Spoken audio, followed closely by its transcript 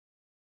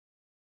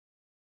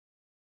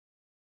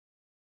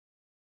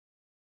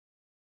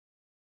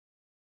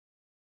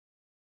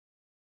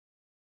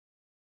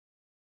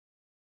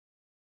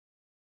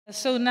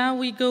So now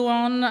we go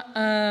on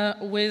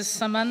with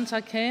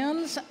Samantha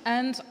Cairns,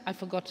 and I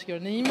forgot your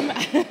name.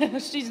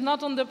 She's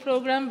not on the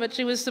program, but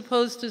she was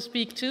supposed to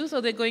speak too,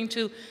 so they're going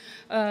to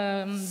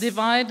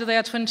divide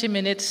their 20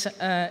 minutes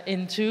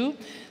in two.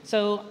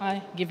 So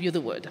I give you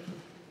the word.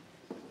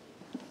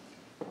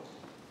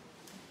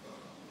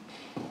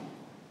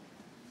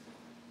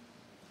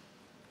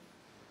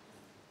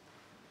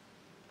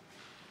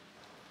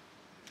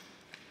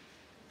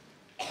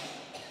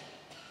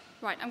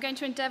 Right, I'm going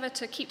to endeavour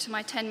to keep to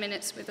my 10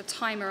 minutes with a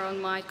timer on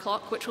my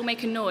clock, which will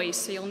make a noise,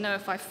 so you'll know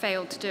if I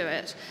failed to do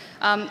it.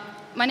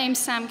 My name's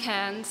Sam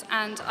Cairns,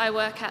 and I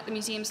work at the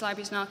Museums,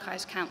 Libraries and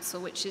Archives Council,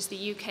 which is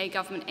the UK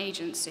government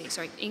agency,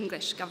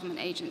 English government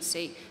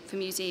agency for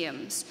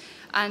museums.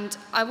 And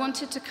I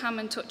wanted to come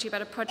and talk to you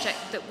about a project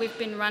that we've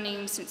been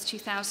running since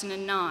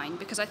 2009,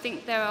 because I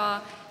think there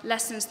are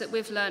lessons that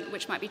we've learned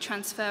which might be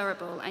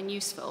transferable and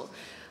useful.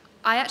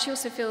 I actually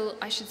also feel,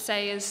 I should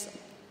say, is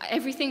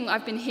everything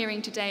I've been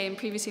hearing today and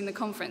previously in the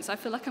conference, I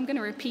feel like I'm going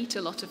to repeat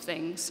a lot of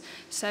things.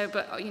 So,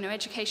 but, you know,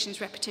 education is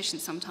repetition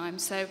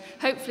sometimes. So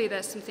hopefully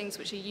there's some things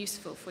which are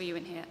useful for you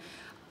in here.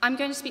 I'm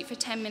going to speak for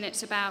 10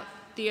 minutes about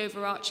the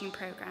overarching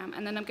program,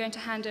 and then I'm going to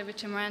hand over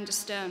to Miranda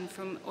Stern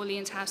from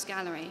Orleans House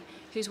Gallery,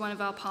 who's one of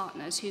our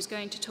partners, who's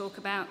going to talk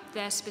about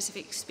their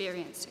specific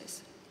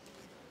experiences.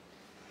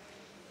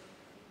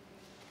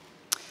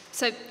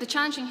 So the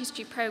Challenging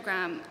History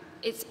program,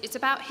 it's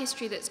about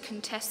history that's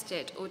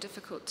contested or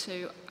difficult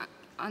to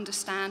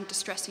understand,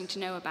 distressing to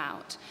know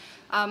about.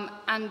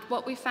 And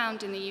what we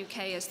found in the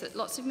UK is that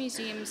lots of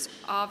museums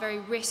are very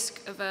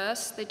risk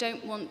averse. They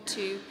don't want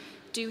to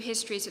do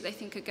histories that they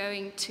think are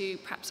going to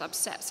perhaps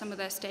upset some of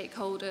their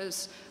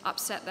stakeholders,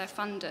 upset their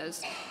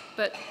funders,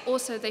 but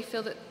also they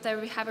feel that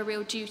they have a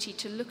real duty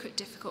to look at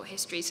difficult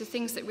histories, so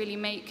things that really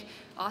make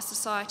our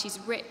societies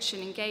rich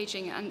and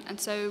engaging, and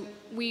so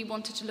we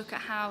wanted to look at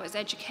how, as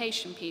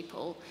education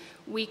people,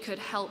 we could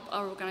help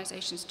our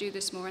organisations do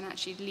this more and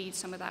actually lead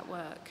some of that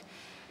work.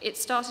 It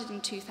started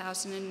in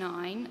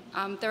 2009.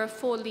 There are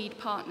 4 lead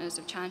partners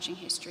of Challenging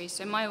History.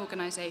 So my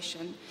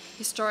organisation,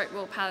 Historic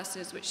Royal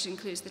Palaces, which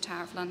includes the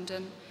Tower of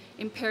London,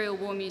 Imperial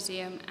War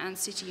Museum and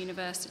City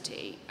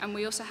University. And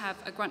we also have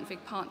a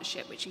Grundtvig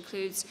partnership, which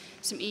includes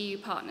some EU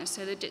partners,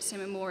 so the Ditze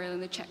Memorial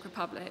in the Czech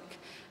Republic,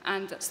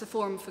 and that's the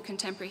Forum for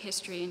Contemporary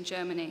History in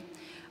Germany.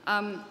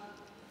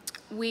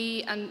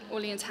 We and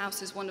Orleans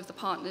House is one of the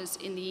partners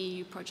in the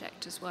EU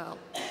project as well.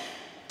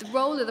 The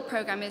role of the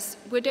program is,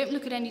 we don't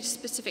look at any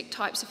specific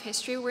types of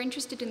history, we're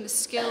interested in the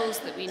skills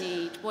that we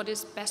need, what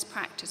is best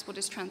practice, what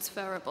is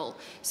transferable.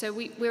 So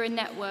we're a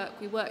network,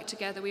 we work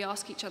together, we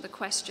ask each other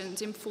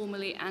questions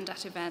informally and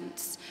at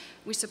events.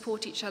 We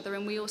support each other,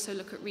 and we also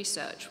look at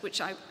research, which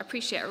I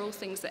appreciate are all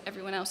things that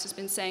everyone else has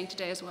been saying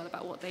today as well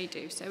about what they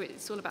do. So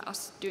it's all about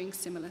us doing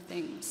similar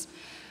things.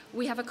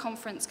 We have a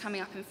conference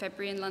coming up in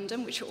February in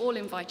London, which you're all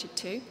invited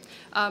to.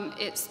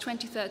 It's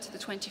 23rd to the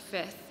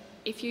 25th.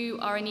 If you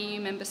are an EU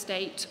member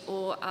state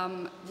or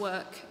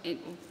work in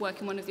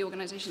one of the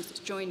organisations that's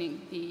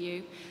joining the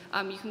EU,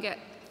 you can get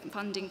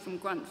funding from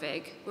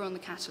Grundtvig. We're on the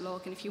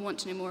catalogue, and if you want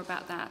to know more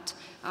about that,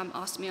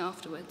 ask me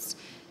afterwards.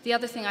 The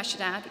other thing I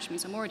should add, which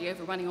means I'm already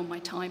overrunning on my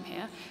time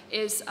here,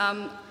 is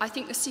I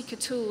think the CECA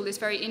tool is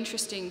very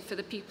interesting for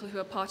the people who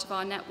are part of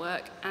our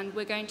network, and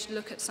we're going to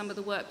look at some of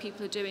the work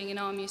people are doing in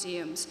our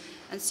museums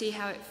and see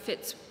how it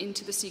fits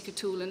into the CECA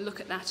tool and look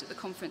at that at the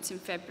conference in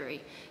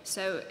February.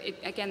 So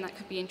again, that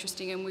could be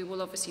interesting, and we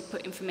will obviously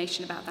put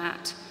information about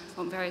that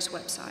on various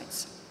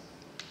websites.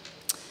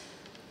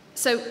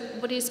 So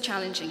what is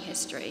Challenging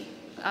History?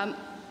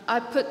 I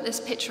put this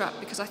picture up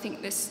because I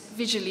think this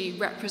visually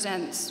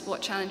represents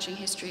what Challenging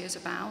History is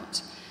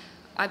about.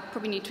 I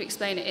probably need to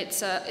explain it.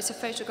 It's a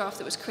photograph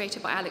that was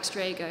created by Alex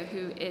Drago,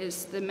 who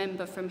is the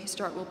member from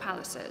Historic Royal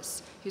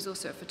Palaces, who's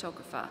also a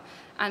photographer.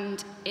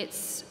 And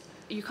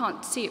you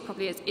can't see it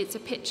probably, it's a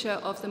picture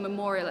of the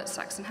memorial at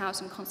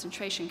Sachsenhausen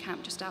concentration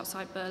camp just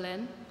outside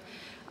Berlin.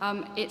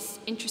 It's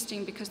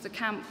interesting because the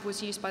camp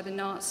was used by the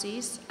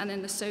Nazis, and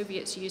then the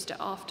Soviets used it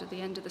after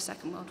the end of the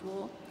Second World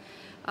War.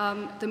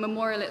 The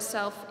memorial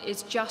itself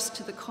is just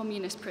to the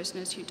communist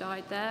prisoners who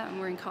died there and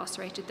were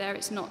incarcerated there.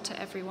 It's not to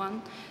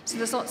everyone. So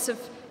there's lots of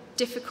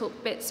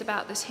difficult bits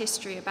about this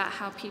history, about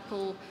how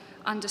people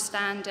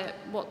understand it,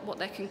 what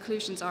their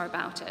conclusions are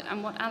about it.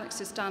 And what Alex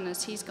has done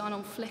is he's gone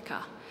on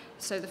Flickr,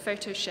 so the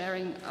photo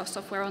sharing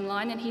software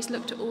online, and he's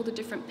looked at all the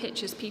different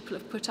pictures people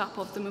have put up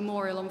of the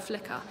memorial on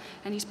Flickr,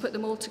 and he's put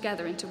them all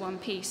together into one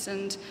piece.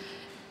 And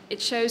it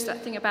shows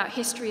that thing about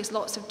history is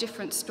lots of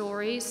different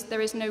stories.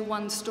 There is no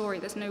one story,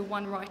 there's no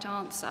one right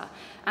answer.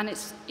 And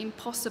it's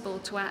impossible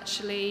to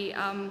actually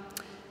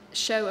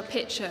show a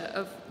picture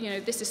of, you know,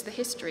 this is the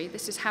history,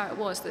 this is how it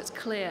was, that's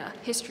clear.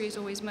 History is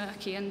always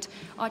murky, and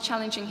our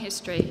Challenging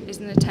History is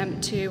an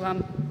attempt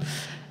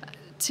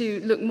to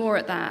look more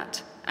at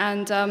that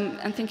and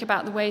think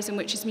about the ways in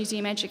which, as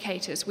museum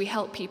educators, we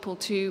help people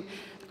to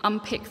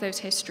unpick those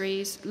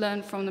histories,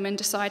 learn from them, and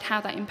decide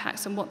how that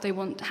impacts on what they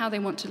want, how they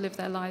want to live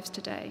their lives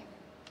today.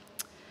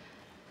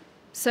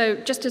 So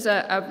just as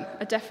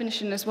a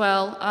definition as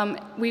well,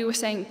 we were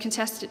saying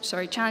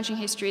challenging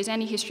history is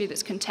any history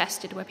that's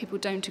contested, where people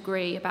don't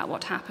agree about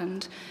what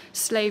happened.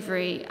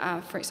 Slavery,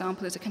 for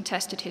example, is a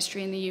contested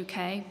history in the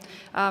UK.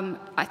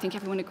 I think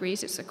everyone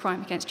agrees it's a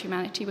crime against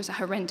humanity, it was a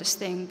horrendous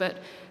thing, but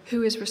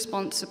who is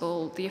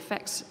responsible? The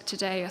effects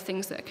today are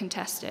things that are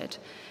contested.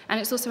 And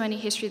it's also any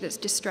history that's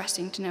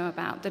distressing to know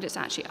about, that it's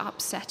actually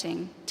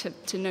upsetting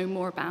to know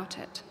more about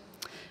it.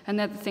 And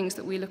they're the things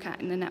that we look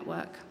at in the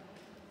network.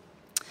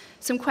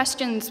 Some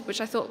questions which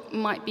I thought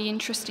might be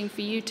interesting for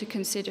you to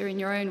consider in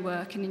your own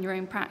work and in your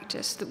own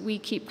practice that we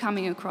keep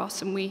coming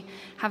across, and we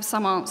have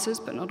some answers,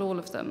 but not all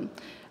of them,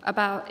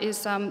 about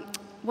is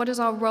what is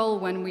our role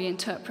when we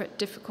interpret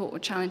difficult or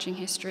challenging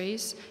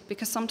histories?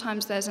 Because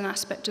sometimes there's an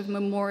aspect of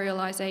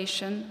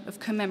memorialization,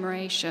 of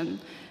commemoration,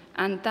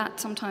 and that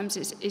sometimes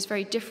is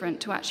very different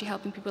to actually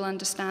helping people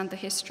understand the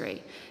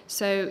history.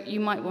 So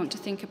you might want to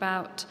think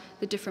about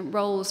the different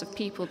roles of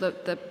people,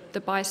 the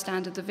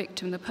bystander, the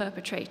victim, the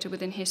perpetrator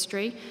within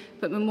history,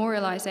 but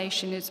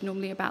memorialization is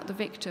normally about the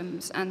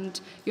victims, and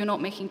you're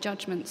not making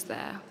judgments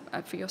there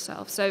for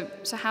yourself. So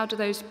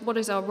what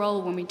is our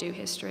role when we do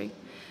history?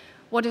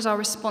 What is our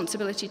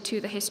responsibility to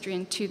the history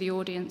and to the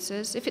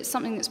audiences? If it's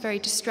something that's very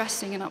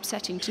distressing and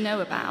upsetting to know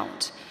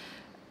about,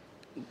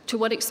 to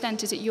what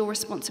extent is it your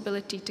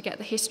responsibility to get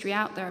the history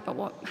out there about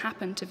what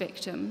happened to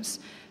victims?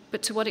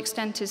 But to what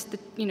extent is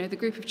the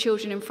group of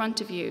children in front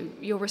of you,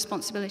 your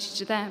responsibility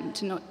to them,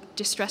 to not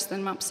distress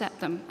them, upset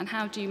them? And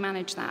how do you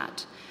manage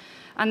that?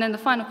 And then the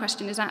final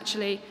question is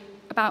actually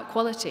about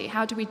quality.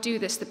 How do we do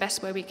this the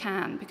best way we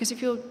can? Because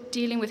if you're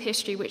dealing with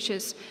history which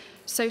is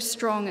so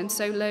strong and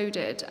so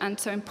loaded and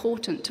so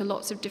important to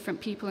lots of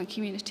different people and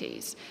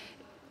communities,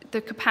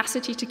 the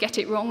capacity to get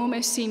it wrong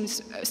almost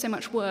seems so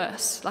much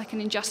worse, like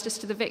an injustice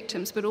to the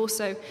victims, but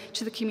also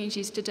to the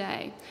communities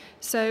today.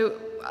 So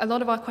a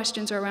lot of our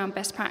questions are around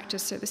best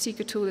practice, so the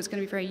CECA tool is going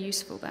to be very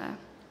useful there.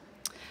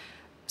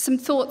 Some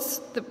thoughts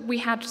that we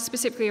had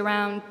specifically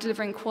around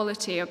delivering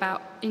quality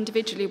about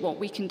individually what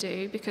we can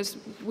do, because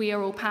we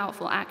are all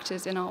powerful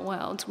actors in our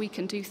world. We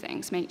can do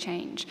things, make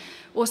change.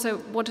 Also,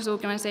 what as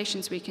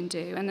organizations we can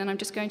do. And then I'm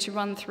just going to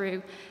run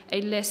through a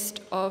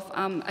list of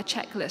a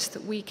checklist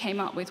that we came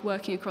up with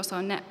working across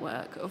our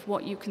network of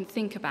what you can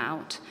think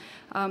about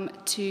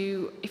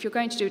if you're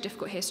going to do a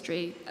difficult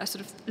history, a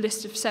sort of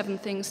list of 7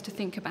 things to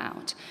think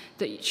about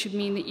that should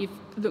mean that you've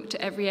looked at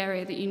every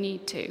area that you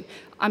need to.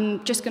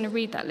 I'm just going to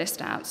read that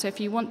list out. So if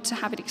you want to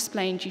have it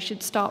explained, you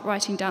should start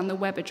writing down the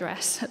web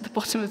address at the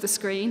bottom of the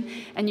screen,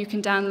 and you can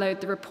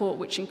download the report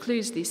which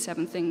includes these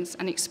 7 things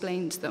and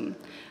explains them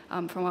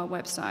from our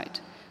website.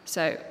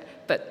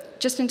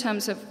 But just in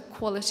terms of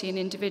quality in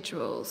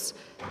individuals,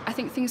 I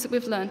think things that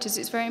we've learned is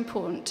it's very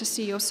important to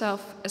see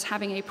yourself as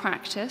having a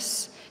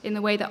practice in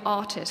the way that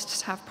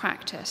artists have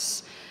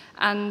practice.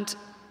 And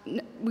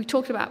we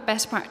talked about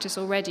best practice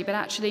already, but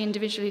actually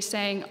individually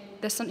saying,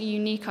 there's something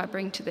unique I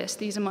bring to this,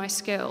 these are my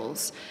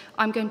skills.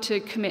 I'm going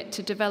to commit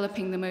to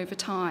developing them over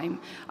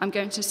time. I'm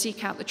going to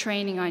seek out the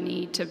training I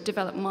need to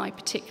develop my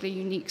particularly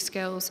unique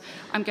skills.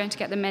 I'm going to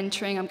get the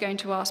mentoring, I'm going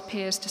to ask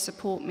peers to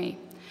support me.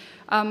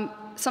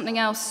 Something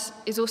else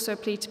is also a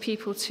plea to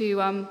people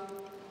to,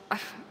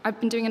 I've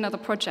been doing another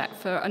project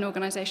for an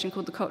organisation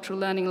called the Cultural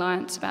Learning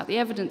Alliance about the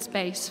evidence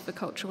base for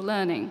cultural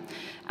learning.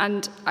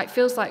 And it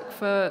feels like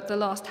for the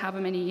last however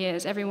many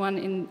years, everyone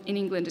in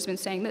England has been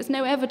saying there's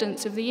no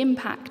evidence of the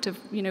impact of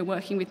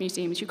working with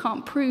museums. You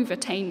can't prove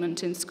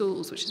attainment in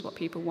schools, which is what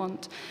people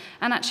want.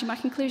 And actually my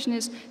conclusion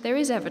is there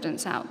is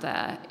evidence out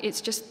there. It's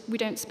just we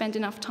don't spend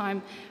enough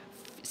time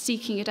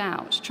seeking it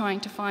out, trying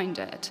to find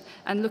it,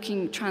 and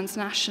looking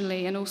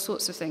transnationally and all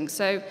sorts of things.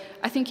 So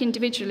I think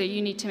individually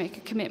you need to make a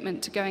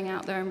commitment to going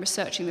out there and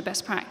researching the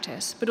best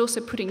practice, but also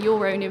putting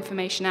your own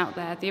information out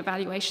there, the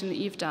evaluation that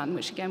you've done,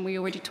 which again we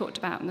already talked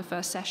about in the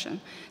first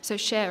session. So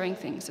sharing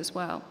things as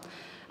well.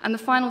 And the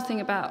final thing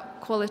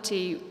about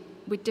quality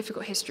with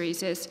difficult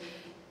histories is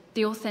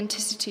the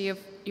authenticity of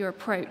your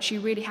approach. You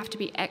really have to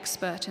be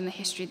expert in the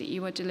history that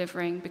you are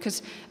delivering,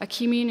 because a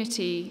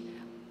community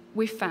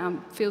we've found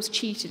feels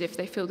cheated if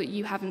they feel that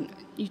you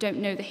don't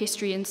know the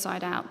history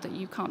inside out, that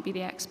you can't be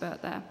the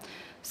expert there.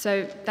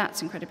 So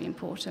that's incredibly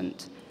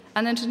important.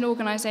 And then to an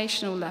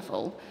organisational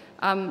level,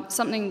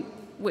 something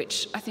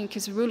which I think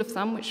is a rule of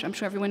thumb, which I'm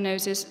sure everyone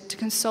knows, is to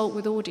consult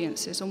with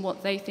audiences on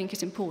what they think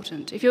is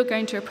important. If you're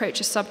going to approach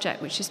a subject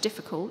which is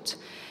difficult,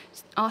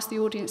 ask the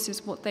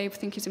audiences what they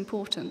think is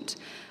important.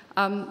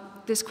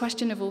 This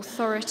question of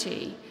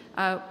authority,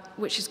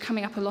 which is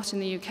coming up a lot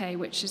in the UK,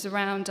 which is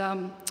around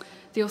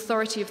the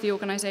authority of the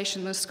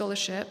organisation, the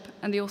scholarship,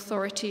 and the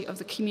authority of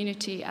the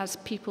community as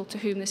people to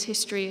whom this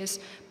history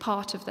is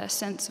part of their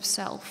sense of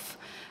self.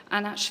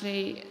 And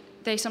actually,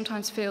 they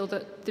sometimes feel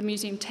that the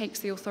museum takes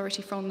the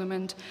authority from them,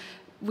 and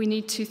we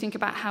need to think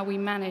about how we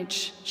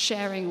manage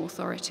sharing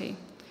authority.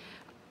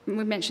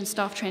 We mentioned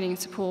staff training and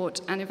support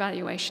and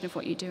evaluation of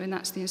what you do, and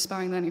that's the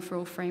Inspiring Learning for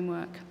All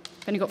framework.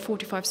 I've only got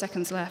 45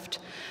 seconds left.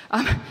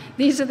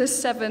 These are the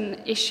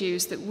 7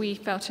 issues that we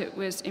felt it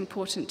was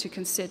important to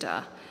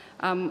consider.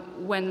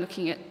 when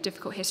looking at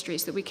difficult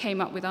histories, that we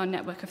came up with our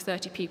network of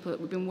 30 people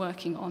that we've been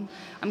working on.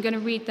 I'm going to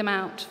read them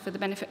out for the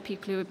benefit of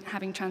people who are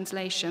having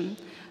translation,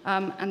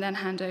 and then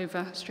hand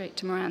over straight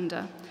to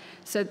Miranda.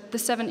 So the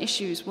 7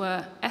 issues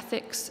were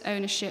ethics,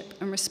 ownership,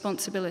 and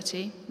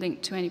responsibility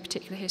linked to any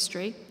particular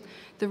history,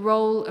 the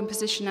role and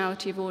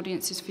positionality of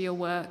audiences for your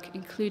work,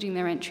 including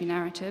their entry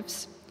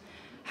narratives,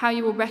 how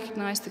you will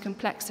recognize the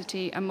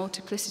complexity and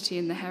multiplicity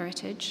in the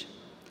heritage,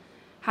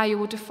 how you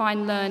will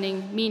define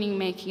learning,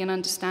 meaning-making, and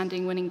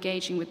understanding when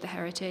engaging with the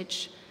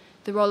heritage,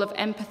 the role of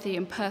empathy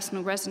and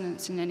personal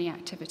resonance in any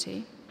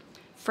activity,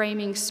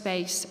 framing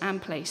space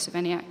and place of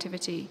any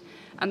activity,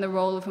 and the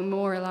role of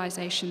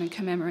memorialization and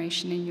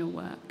commemoration in your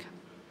work.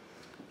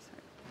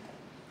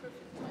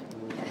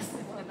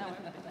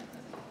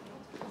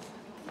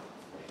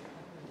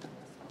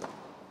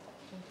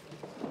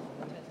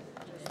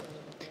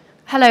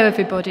 Hello,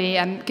 everybody.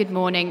 Good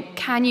morning.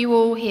 Can you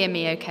all hear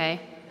me okay?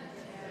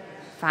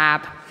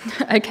 Fab.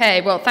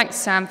 Okay, well, thanks,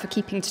 Sam, for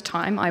keeping to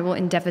time. I will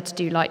endeavour to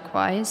do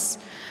likewise.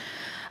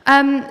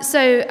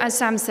 So, as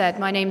Sam said,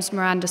 my name's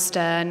Miranda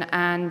Stern,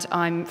 and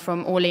I'm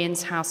from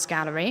Orleans House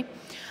Gallery,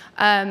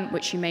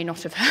 which you may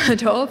not have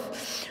heard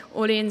of.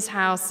 Orleans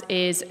House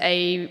is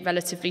a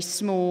relatively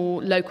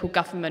small, local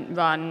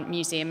government-run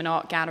museum and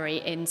art gallery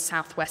in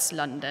southwest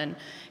London.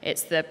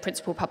 It's the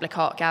principal public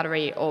art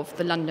gallery of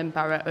the London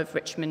Borough of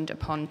Richmond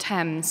upon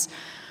Thames.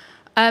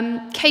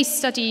 Case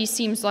study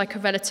seems like a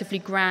relatively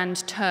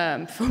grand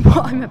term for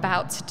what I'm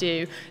about to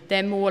do.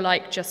 They're more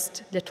like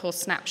just little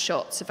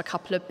snapshots of a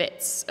couple of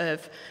bits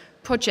of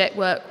project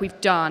work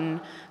we've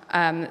done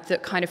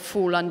that kind of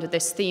fall under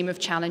this theme of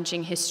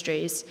challenging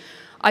histories.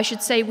 I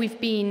should say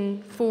we've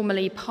been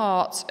formally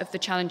part of the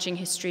Challenging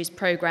Histories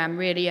programme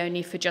really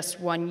only for just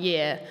 1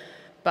 year,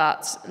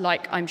 but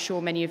like I'm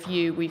sure many of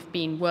you, we've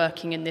been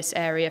working in this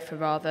area for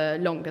rather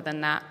longer than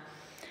that.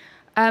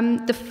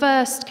 The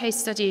first case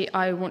study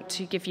I want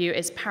to give you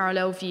is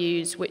Parallel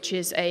Views, which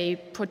is a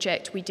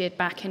project we did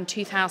back in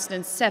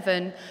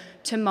 2007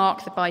 to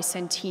mark the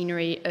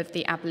bicentenary of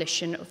the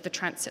abolition of the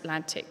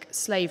transatlantic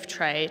slave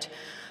trade.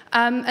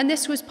 And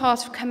this was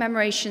part of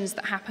commemorations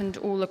that happened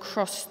all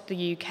across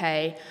the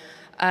UK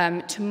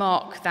to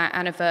mark that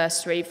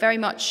anniversary, very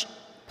much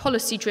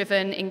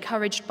policy-driven,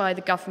 encouraged by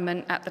the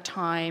government at the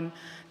time,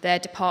 their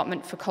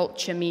Department for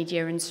Culture,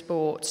 Media and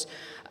Sport,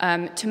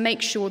 to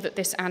make sure that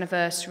this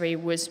anniversary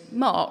was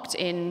marked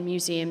in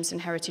museums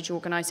and heritage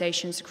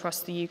organisations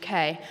across the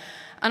UK.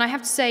 And I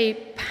have to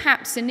say,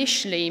 perhaps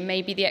initially,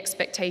 maybe the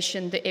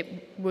expectation that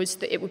it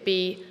would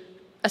be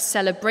a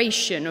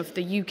celebration of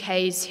the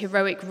UK's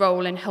heroic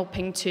role in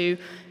helping to,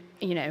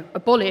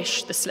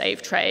 abolish the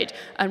slave trade.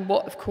 And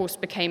what, of course,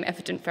 became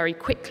evident very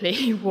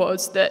quickly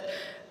was that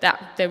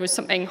there was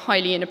something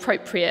highly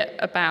inappropriate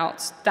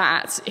about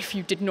that if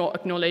you did not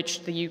acknowledge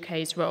the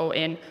UK's role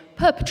in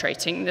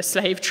perpetrating the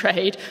slave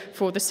trade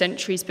for the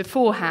centuries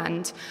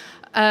beforehand.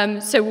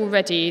 So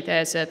already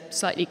there's a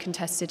slightly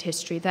contested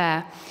history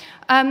there.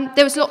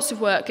 There was lots of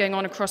work going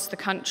on across the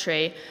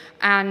country,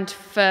 and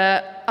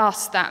for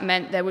us that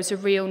meant there was a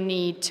real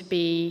need to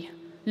be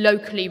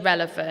locally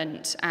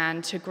relevant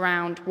and to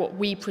ground what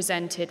we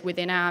presented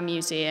within our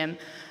museum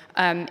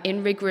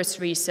in rigorous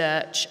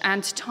research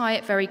and to tie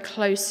it very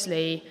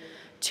closely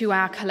to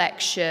our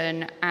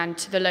collection and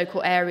to the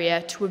local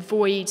area to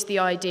avoid the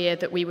idea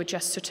that we were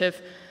just sort of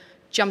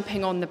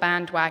jumping on the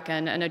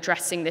bandwagon and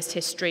addressing this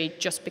history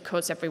just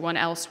because everyone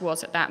else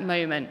was at that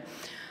moment.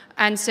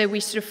 And so we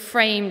sort of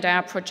framed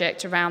our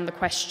project around the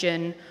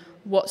question,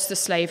 what's the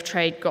slave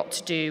trade got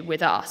to do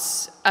with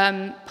us?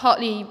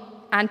 Partly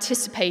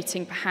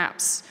anticipating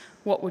perhaps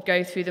what would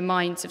go through the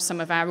minds of some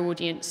of our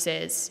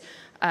audiences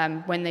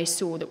when they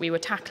saw that we were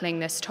tackling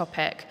this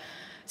topic.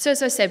 So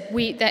as I said,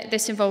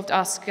 this involved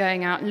us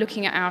going out and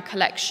looking at our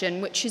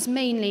collection, which is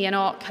mainly an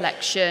art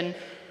collection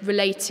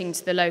relating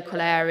to the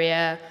local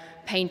area,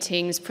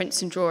 paintings,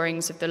 prints and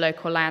drawings of the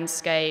local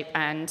landscape,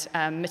 and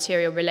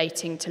material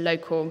relating to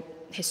local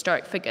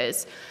historic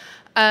figures,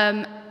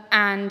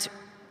 and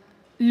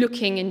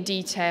looking in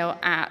detail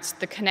at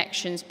the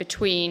connections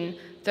between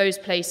those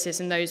places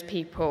and those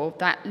people,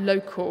 that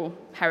local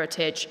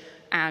heritage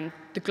and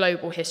the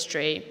global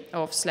history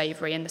of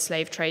slavery and the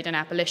slave trade and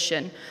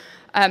abolition.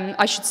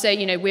 I should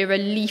say, we're a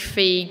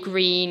leafy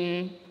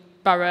green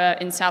borough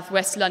in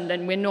southwest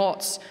London. We're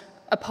not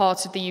a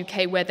part of the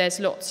UK where there's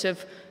lots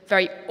of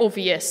very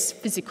obvious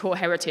physical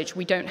heritage.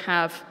 We don't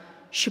have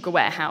sugar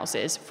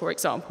warehouses, for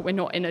example. We're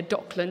not in a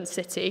dockland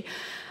city.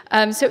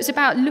 So it's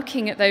about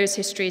looking at those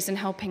histories and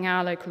helping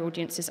our local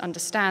audiences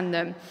understand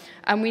them.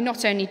 And we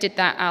not only did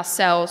that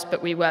ourselves,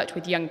 but we worked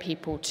with young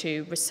people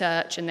to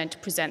research and then to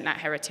present that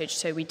heritage.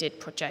 So we did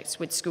projects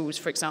with schools,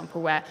 for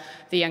example, where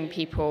the young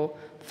people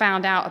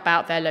found out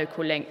about their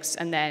local links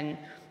and then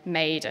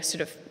made a sort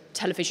of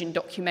television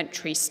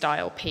documentary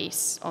style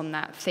piece on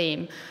that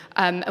theme.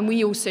 And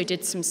we also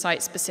did some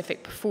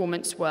site-specific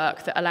performance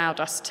work that allowed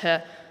us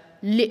to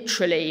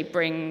literally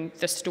bring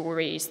the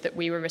stories that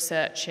we were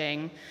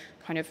researching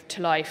kind of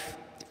to life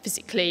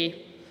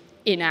physically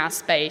in our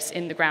space,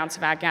 in the grounds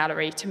of our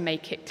gallery, to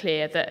make it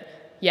clear that,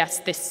 yes,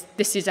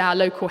 this is our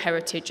local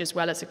heritage as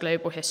well as a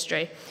global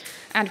history.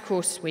 And of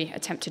course, we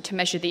attempted to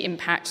measure the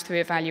impact through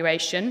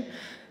evaluation.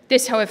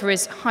 This, however,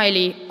 is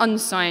highly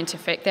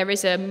unscientific. There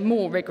is a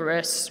more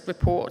rigorous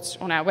report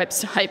on our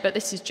website, but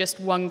this is just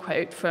one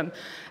quote from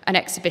an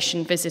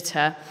exhibition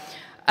visitor.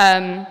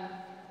 And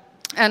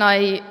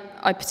I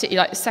particularly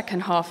like the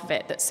second half of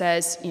it that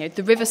says, you know,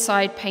 the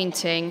riverside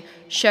painting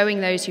showing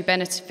those who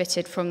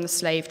benefited from the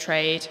slave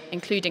trade,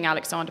 including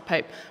Alexander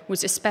Pope,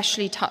 was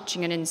especially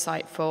touching and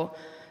insightful,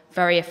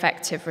 very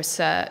effective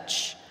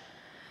research.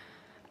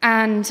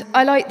 And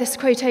I like this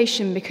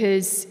quotation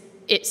because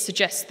it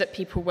suggests that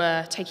people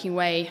were taking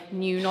away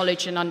new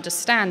knowledge and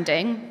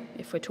understanding,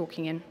 if we're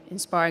talking in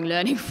inspiring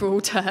learning for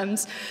all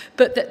terms,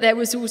 but that there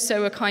was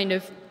also a kind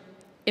of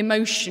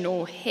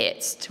emotional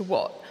hit to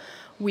what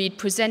we'd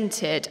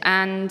presented.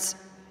 And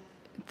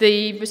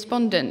the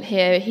respondent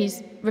here,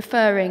 he's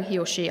referring, he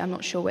or she, I'm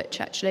not sure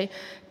which actually,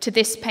 to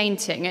this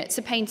painting. It's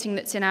a painting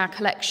that's in our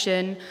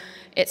collection.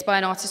 It's by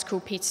an artist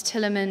called Peter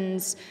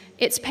Tillemans.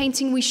 It's a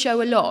painting we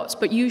show a lot,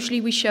 but usually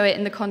we show it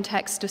in the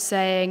context of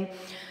saying,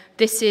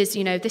 this is,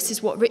 you know, this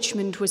is what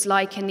Richmond was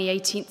like in the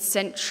 18th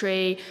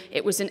century.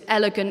 It was an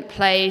elegant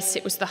place.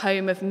 It was the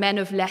home of men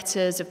of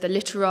letters, of the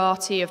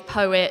literati, of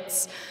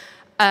poets.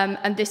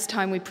 And this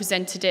time we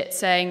presented it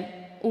saying,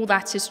 all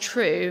that is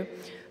true,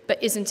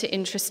 but isn't it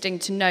interesting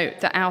to note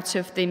that out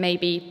of the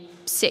maybe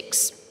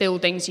 6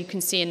 buildings you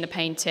can see in the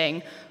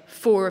painting,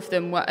 4 of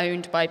them were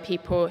owned by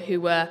people who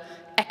were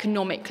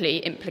economically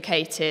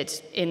implicated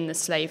in the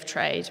slave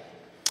trade.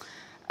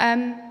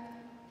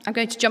 I'm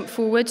going to jump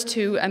forward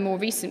to a more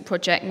recent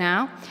project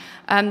now.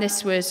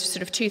 This was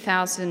sort of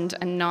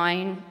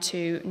 2009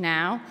 to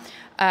now,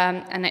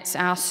 and it's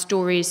our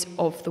Stories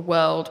of the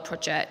World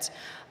project.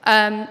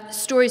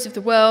 Stories of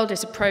the World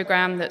is a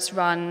programme that's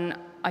run,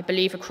 I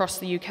believe, across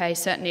the UK,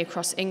 certainly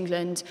across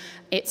England.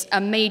 It's a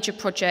major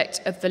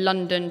project of the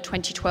London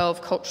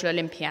 2012 Cultural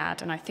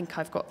Olympiad, and I think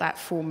I've got that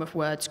form of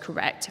words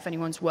correct. If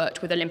anyone's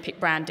worked with Olympic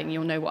branding,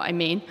 you'll know what I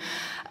mean.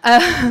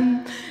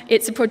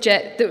 It's a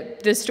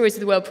project, the Stories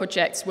of the World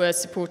projects were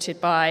supported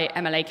by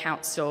MLA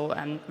Council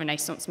and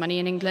Renaissance Money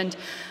in England.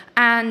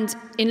 And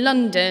in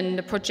London,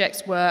 the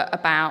projects were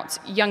about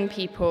young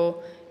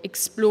people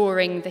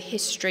exploring the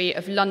history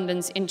of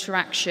London's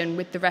interaction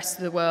with the rest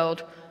of the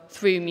world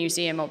through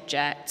museum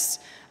objects,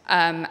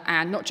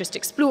 and not just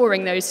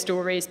exploring those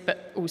stories,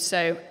 but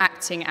also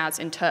acting as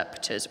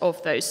interpreters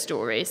of those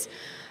stories.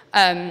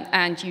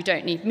 And you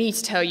don't need me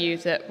to tell you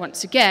that,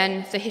 once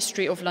again, the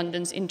history of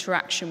London's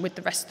interaction with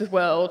the rest of the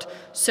world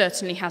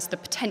certainly has the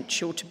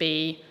potential to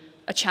be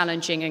a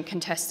challenging and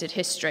contested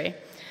history.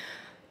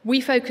 We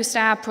focused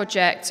our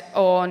project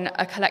on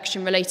a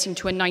collection relating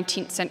to a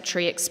 19th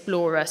century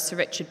explorer, Sir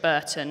Richard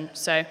Burton.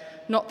 So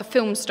not the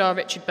film star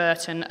Richard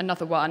Burton,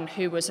 another one,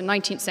 who was a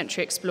 19th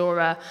century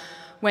explorer,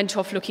 went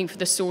off looking for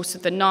the source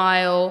of the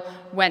Nile,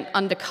 went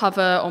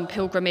undercover on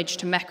pilgrimage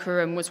to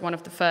Mecca and was one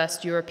of the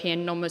first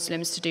European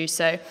non-Muslims to do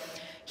so.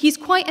 He's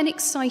quite an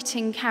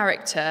exciting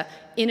character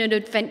in an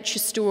adventure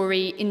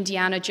story,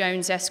 Indiana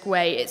Jones-esque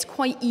way. It's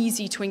quite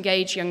easy to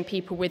engage young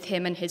people with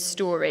him and his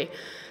story.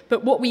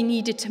 But what we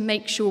needed to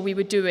make sure we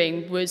were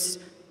doing was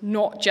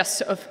not just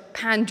sort of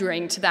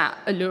pandering to that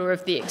allure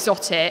of the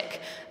exotic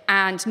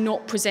and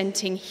not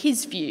presenting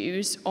his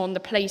views on the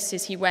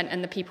places he went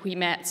and the people he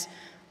met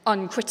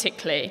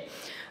uncritically.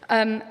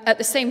 At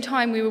the same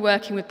time, we were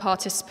working with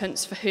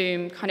participants for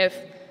whom kind of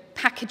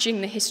packaging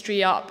the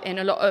history up in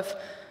a lot of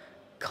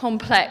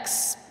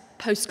complex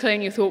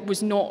post-colonial thought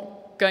was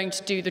not going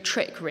to do the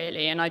trick,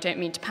 really, and I don't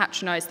mean to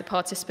patronise the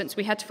participants.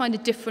 We had to find a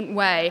different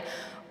way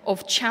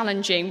of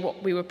challenging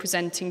what we were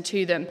presenting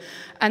to them.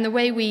 And the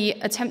way we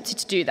attempted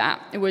to do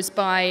that was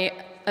by,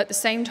 at the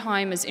same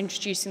time as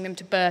introducing them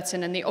to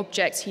Burton and the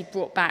objects he'd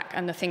brought back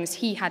and the things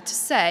he had to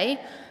say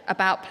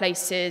about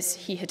places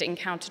he had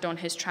encountered on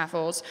his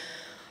travels,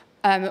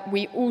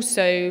 we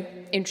also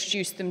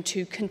introduced them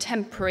to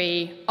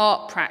contemporary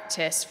art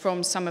practice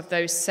from some of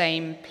those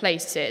same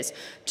places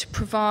to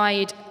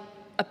provide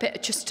a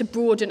bit, just to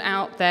broaden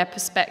out their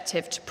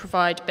perspective, to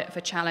provide a bit of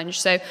a challenge.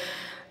 So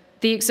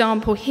the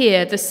example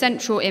here, the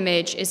central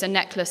image, is a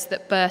necklace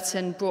that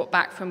Burton brought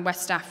back from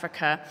West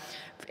Africa.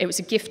 It was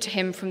a gift to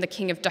him from the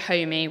King of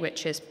Dahomey,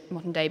 which is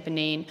modern-day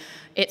Benin.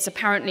 It's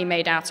apparently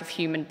made out of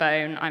human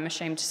bone. I'm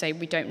ashamed to say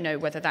we don't know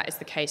whether that is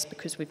the case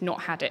because we've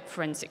not had it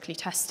forensically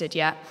tested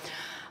yet.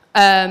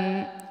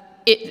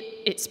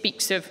 It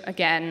speaks of,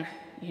 again,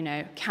 you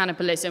know,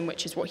 cannibalism,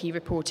 which is what he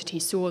reported he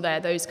saw there,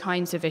 those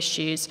kinds of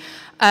issues.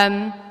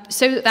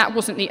 So that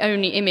wasn't the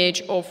only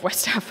image of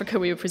West Africa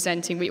we were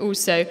presenting. We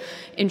also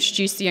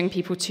introduced the young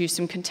people to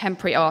some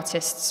contemporary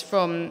artists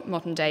from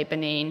modern-day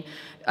Benin.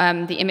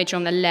 The image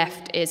on the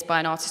left is by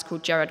an artist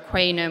called Gerard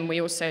Quainham. We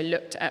also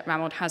looked at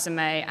Ramold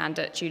Hazameh and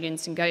at Julian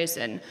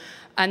Singozan.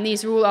 And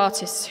these are all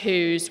artists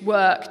whose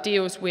work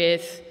deals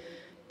with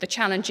the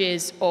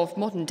challenges of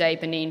modern-day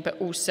Benin,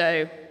 but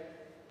also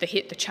the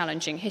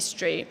challenging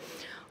history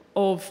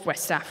of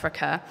West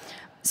Africa.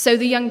 So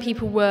the young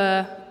people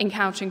were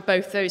encountering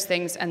both those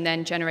things and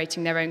then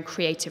generating their own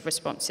creative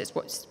responses,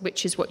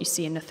 which is what you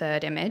see in the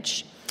third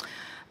image.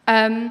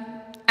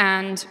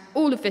 And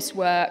all of this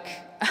work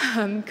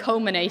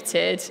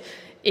culminated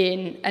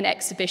in an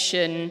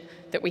exhibition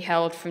that we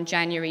held from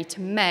January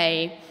to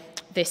May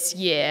this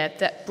year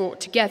that brought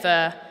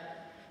together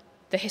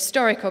the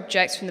historic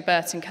objects from the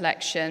Burton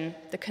collection,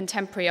 the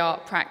contemporary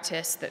art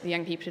practice that the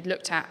young people had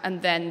looked at,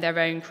 and then their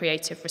own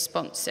creative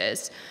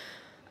responses.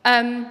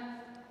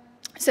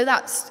 So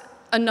that's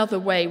another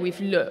way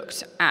we've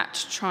looked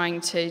at trying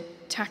to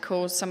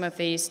tackle some of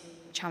these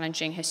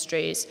challenging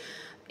histories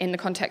in the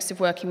context of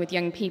working with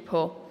young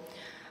people.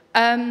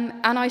 And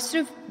I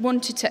sort of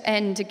wanted to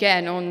end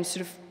again on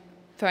sort of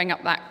throwing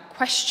up that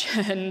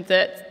question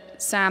that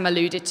Sam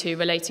alluded to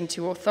relating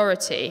to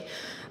authority.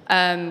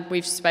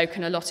 We've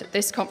spoken a lot at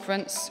this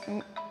conference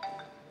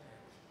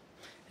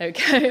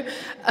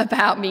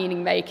about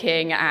meaning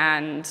making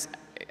and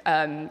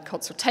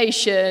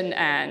consultation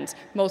and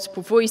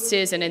multiple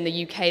voices, and in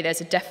the UK there's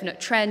a definite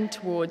trend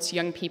towards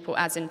young people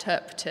as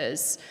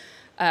interpreters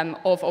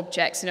of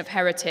objects and of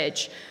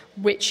heritage,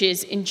 which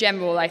is in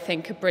general, I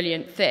think, a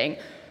brilliant thing.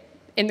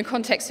 In the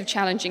context of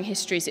challenging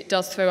histories, it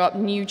does throw up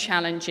new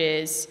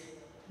challenges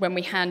when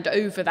we hand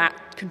over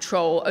that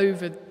control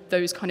over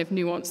those kind of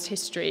nuanced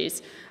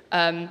histories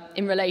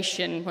in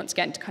relation, once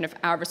again, to kind of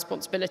our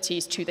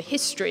responsibilities to the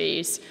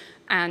histories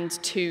and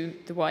to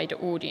the wider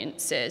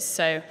audiences.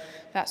 So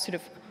that's sort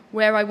of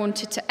where I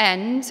wanted to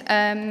end.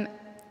 And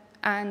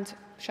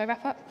shall I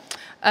wrap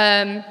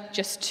up?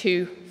 Just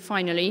to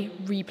finally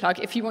replug,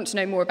 if you want to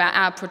know more about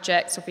our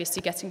projects,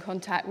 obviously get in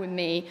contact with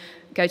me,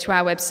 go to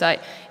our website.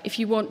 If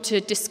you want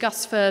to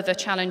discuss further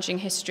challenging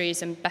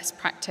histories and best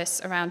practice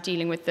around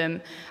dealing with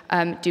them,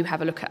 do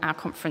have a look at our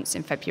conference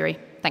in February.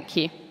 Thank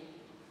you.